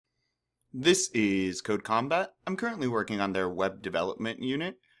This is CodeCombat. I'm currently working on their web development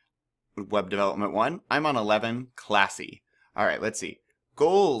unit, Web Development 1. I'm on 11, Classy. Alright, let's see.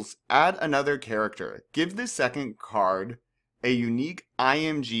 Goals, add another character. Give the second card a unique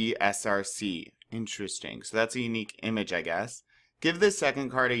IMG SRC. Interesting. So that's a unique image, I guess. Give the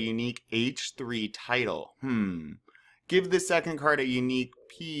second card a unique H3 title. Give the second card a unique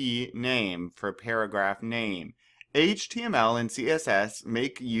P name for paragraph name. HTML and CSS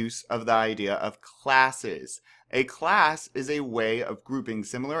make use of the idea of classes. A class is a way of grouping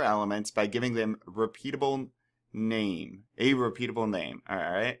similar elements by giving them a repeatable name. All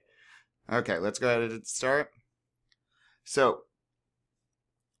right. Okay, let's go ahead and start. So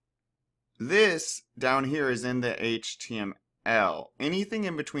this down here is in the HTML. Anything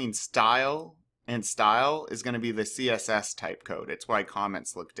in between style and style is going to be the CSS type code. It's why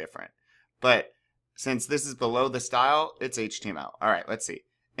comments look different. But since this is below the style, it's HTML. All right, let's see.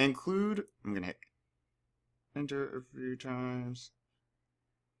 Include, I'm going to hit enter a few times.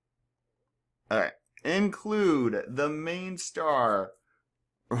 All right. Include the main star,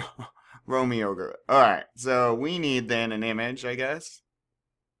 Romeo Girl. All right, so we need then an image, I guess.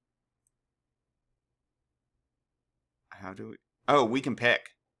 How do we? Oh, we can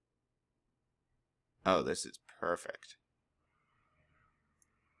pick. Oh, this is perfect.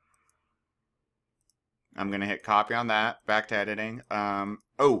 I'm going to hit copy on that. Back to editing.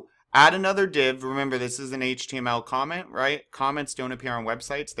 Oh, add another div. Remember, this is an HTML comment, right? Comments don't appear on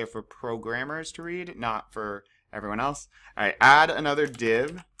websites. They're for programmers to read, not for everyone else. All right, add another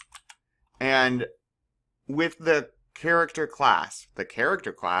div. And with the character class,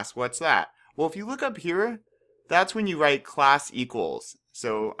 what's that? Well, if you look up here, that's when you write class equals.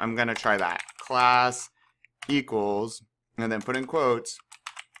 So I'm going to try that. Class equals, and then put in quotes,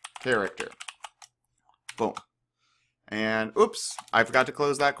 character. Boom. And oops, I forgot to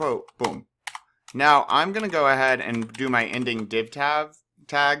close that quote. Boom. Now I'm going to go ahead and do my ending div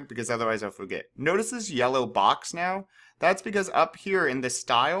tag because otherwise I'll forget. Notice this yellow box now? That's because up here in the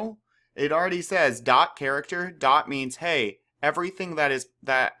style, it already says dot character. Dot means, hey, everything that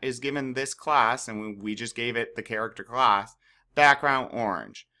is given this class, and we just gave it the character class, background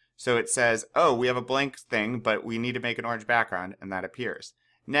orange. So it says, oh, we have a blank thing, but we need to make an orange background, and that appears.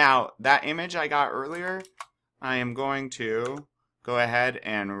 Now, that image I got earlier, I am going to go ahead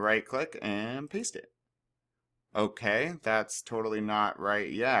and right click and paste it. Okay, that's totally not right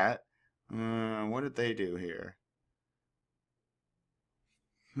yet. What did they do here?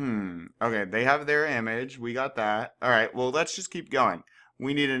 Okay, they have their image. We got that. All right, well, let's just keep going.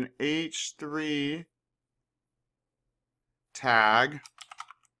 We need an H3 tag.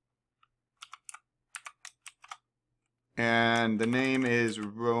 And the name is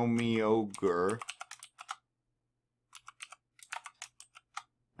Romeoger,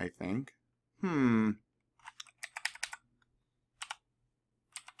 I think.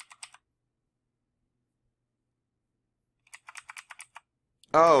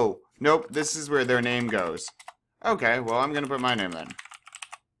 Oh, nope, this is where their name goes. Okay, well, I'm going to put my name then.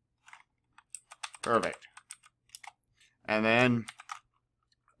 Perfect. And then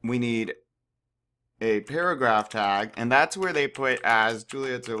we need a paragraph tag, and that's where they put as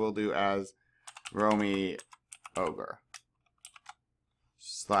Juliet, so we'll do as Romy Ogre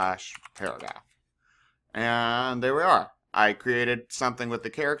 / paragraph. And there we are. I created something with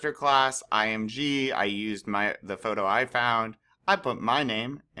the character class, IMG. I used the photo I found. I put my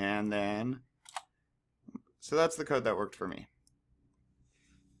name, and then, so that's the code that worked for me.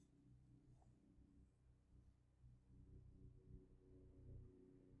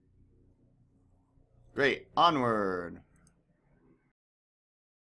 Great, onward.